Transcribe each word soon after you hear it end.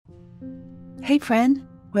Hey, friend.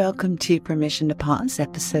 Welcome to Permission to Pause,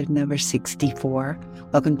 episode number 64.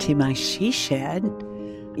 Welcome to my she shed.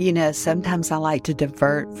 You know, sometimes I like to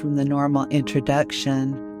divert from the normal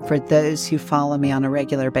introduction for those who follow me on a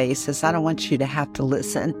regular basis. I don't want you to have to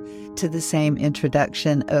listen to the same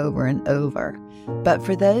introduction over and over. But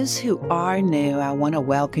for those who are new, I want to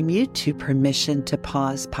welcome you to Permission to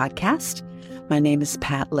Pause podcast. My name is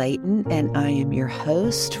Pat Layton, and I am your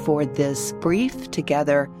host for this brief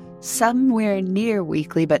together somewhere near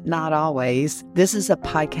weekly, but not always. This is a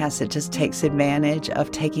podcast that just takes advantage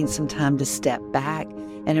of taking some time to step back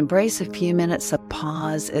and embrace a few minutes of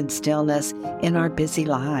pause and stillness in our busy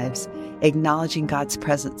lives, acknowledging God's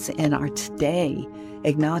presence in our today,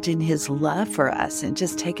 acknowledging His love for us, and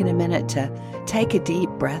just taking a minute to take a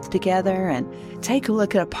deep breath together and take a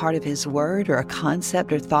look at a part of His Word or a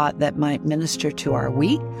concept or thought that might minister to our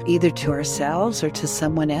week, either to ourselves or to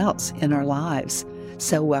someone else in our lives.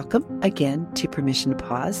 So welcome again to Permission to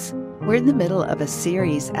Pause. We're in the middle of a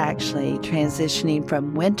series actually transitioning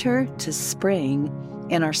from winter to spring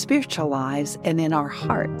in our spiritual lives and in our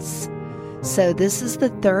hearts. So this is the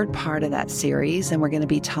third part of that series, and we're going to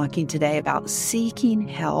be talking today about seeking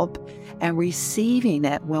help and receiving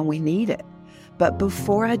it when we need it. But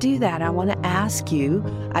before I do that, I want to ask you,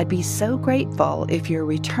 I'd be so grateful if you're a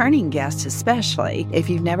returning guest, especially if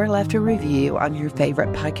you've never left a review on your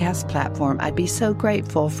favorite podcast platform. I'd be so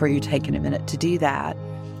grateful for you taking a minute to do that.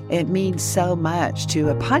 It means so much to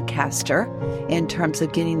a podcaster in terms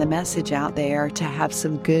of getting the message out there to have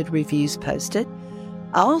some good reviews posted.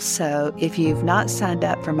 Also, if you've not signed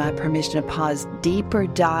up for my Permission to Pause deeper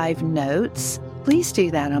dive notes, please do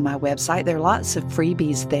that on my website. There are lots of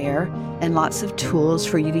freebies there and lots of tools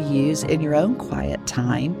for you to use in your own quiet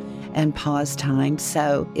time and pause time.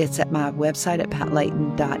 So it's at my website at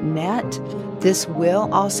patlayton.net. This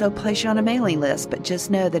will also place you on a mailing list, but just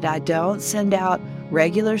know that I don't send out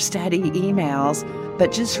regular steady emails,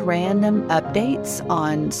 but just random updates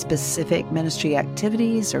on specific ministry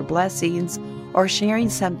activities or blessings or sharing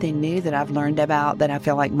something new that I've learned about that I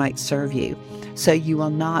feel like might serve you. So you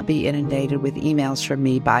will not be inundated with emails from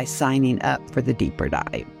me by signing up for the deeper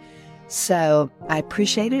dive. So I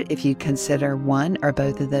appreciate it if you consider one or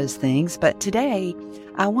both of those things. But today,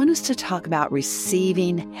 I want us to talk about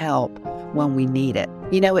receiving help when we need it.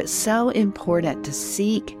 You know, it's so important to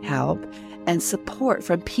seek help and support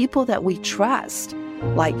from people that we trust,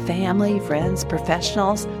 like family, friends,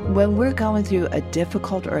 professionals, when we're going through a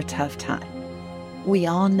difficult or a tough time. We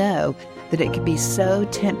all know that it can be so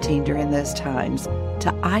tempting during those times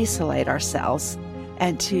to isolate ourselves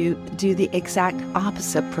and to do the exact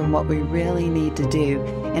opposite from what we really need to do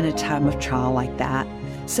in a time of trial like that.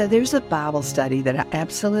 So there's a Bible study that I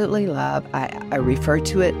absolutely love. I refer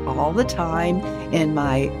to it all the time in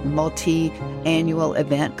my multi-annual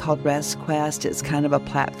event called Rest Quest. It's kind of a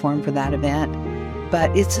platform for that event,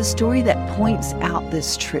 but it's a story that points out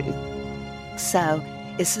this truth. So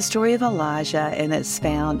it's the story of Elijah, and it's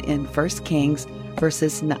found in 1 Kings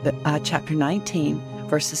chapter 19,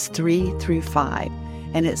 verses 3 through 5.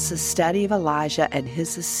 And it's the study of Elijah and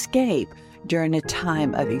his escape during a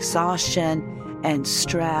time of exhaustion and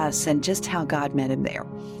stress and just how God met him there.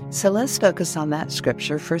 So let's focus on that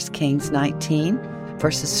scripture, 1 Kings 19,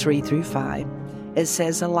 verses 3 through 5. It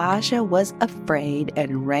says, Elijah was afraid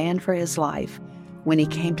and ran for his life. When he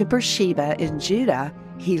came to Beersheba in Judah,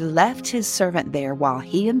 he left his servant there while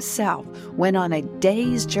he himself went on a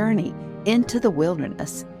day's journey into the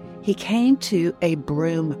wilderness. He came to a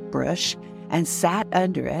broom bush and sat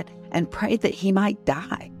under it and prayed that he might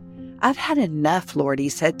die. I've had enough, Lord, he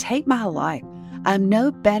said. Take my life. I'm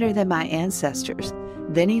no better than my ancestors.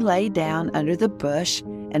 Then he lay down under the bush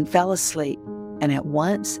and fell asleep. And at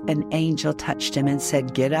once an angel touched him and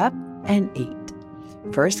said, Get up and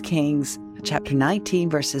eat. 1 Kings chapter 19,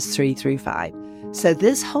 verses 3 through 5. So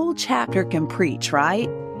this whole chapter can preach, right?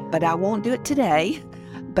 But I won't do it today.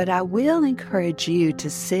 But I will encourage you to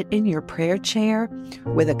sit in your prayer chair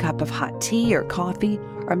with a cup of hot tea or coffee,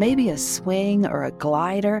 or maybe a swing or a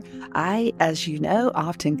glider. I, as you know,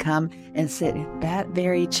 often come and sit in that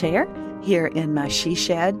very chair here in my she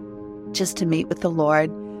shed just to meet with the Lord,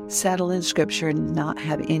 settle in Scripture, and not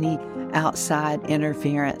have any outside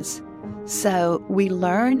interference. So we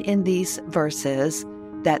learn in these verses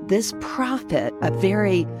that this prophet, a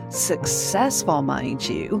very successful, mind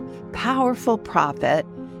you, powerful prophet,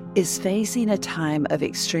 is facing a time of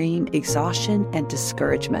extreme exhaustion and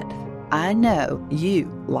discouragement. I know you,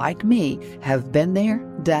 like me, have been there,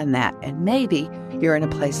 done that, and maybe you're in a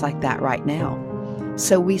place like that right now.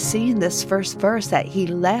 So we see in this first verse that he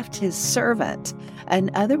left his servant. In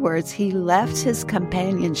other words, he left his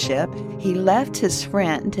companionship, he left his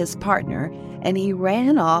friend, his partner, and he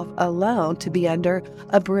ran off alone to be under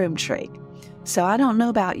a broom tree. So I don't know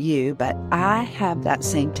about you, but I have that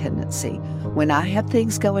same tendency. When I have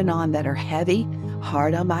things going on that are heavy,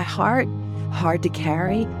 hard on my heart, hard to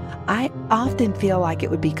carry, I often feel like it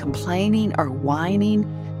would be complaining or whining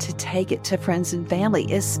to take it to friends and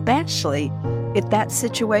family, especially if that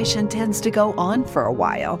situation tends to go on for a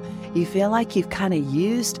while. You feel like you've kind of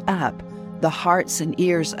used up the hearts and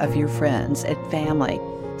ears of your friends and family.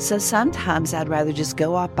 So sometimes I'd rather just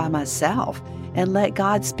go off by myself and let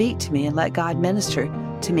God speak to me and let God minister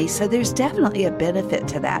to me. So there's definitely a benefit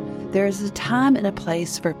to that. There is a time and a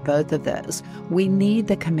place for both of those. We need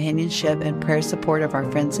the companionship and prayer support of our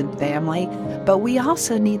friends and family, but we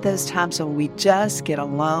also need those times when we just get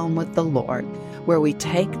alone with the Lord, where we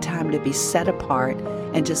take time to be set apart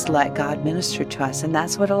and just let God minister to us. And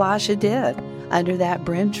that's what Elijah did under that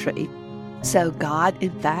broom tree. So God,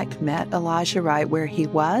 in fact, met Elijah right where he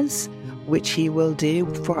was, which he will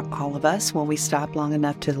do for all of us when we stop long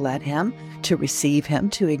enough to let him, to receive him,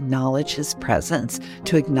 to acknowledge his presence,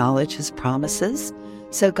 to acknowledge his promises.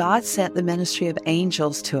 So God sent the ministry of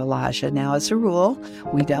angels to Elijah. Now, as a rule,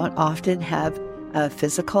 we don't often have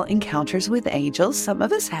physical encounters with angels. Some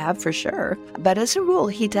of us have for sure. But as a rule,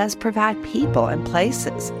 he does provide people and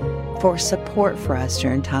places for support for us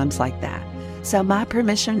during times like that. So my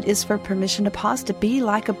permission is for permission to pause, to be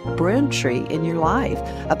like a broom tree in your life,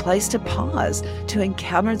 a place to pause, to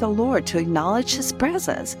encounter the Lord, to acknowledge his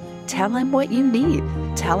presence. Tell him what you need.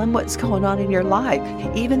 Tell him what's going on in your life.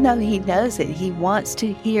 Even though he knows it, he wants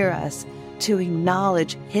to hear us, to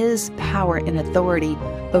acknowledge his power and authority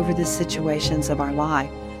over the situations of our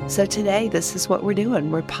life. So today, this is what we're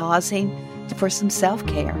doing. We're pausing for some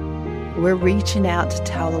self-care. We're reaching out to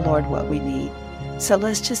tell the Lord what we need. So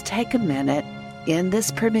let's just take a minute in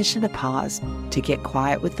this permission to pause, to get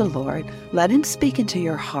quiet with the Lord. Let him speak into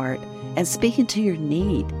your heart and speak into your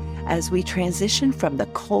need as we transition from the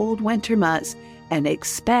cold winter months and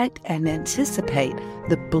expect and anticipate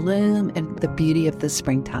the bloom and the beauty of the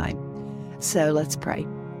springtime. So let's pray.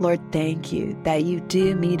 Lord, thank you that you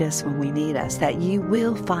do meet us when we need us, that you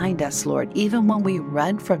will find us, Lord, even when we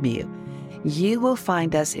run from you. You will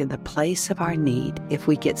find us in the place of our need. If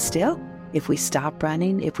we get still, if we stop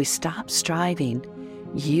running, if we stop striving,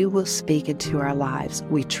 you will speak into our lives.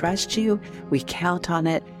 We trust you. We count on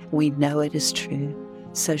it. We know it is true.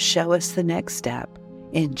 So show us the next step.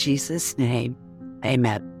 In Jesus' name,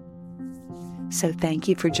 amen. So thank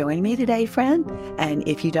you for joining me today, friend. And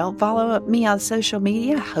if you don't follow me on social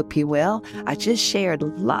media, I hope you will. I just shared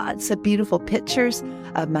lots of beautiful pictures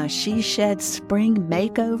of my She Shed spring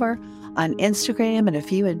makeover on Instagram and a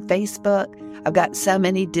few in Facebook. I've got so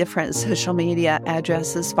many different social media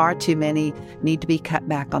addresses, far too many. Need to be cut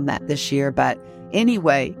back on that this year. But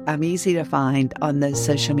anyway, I'm easy to find on those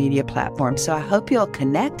social media platforms. So I hope you'll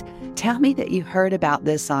connect. Tell me that you heard about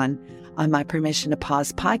this on my Permission to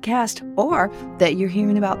Pause podcast, or that you're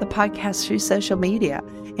hearing about the podcast through social media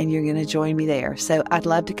and you're going to join me there. So I'd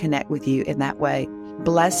love to connect with you in that way.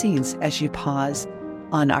 Blessings as you pause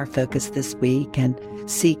on our focus this week and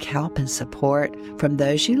seek help and support from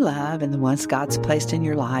those you love and the ones God's placed in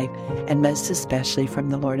your life, and most especially from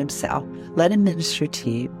the Lord himself. Let him minister to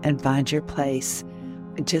you and find your place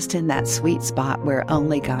just in that sweet spot where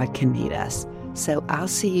only God can meet us. So I'll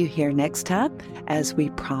see you here next time as we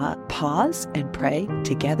pause and pray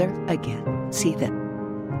together again. See you then.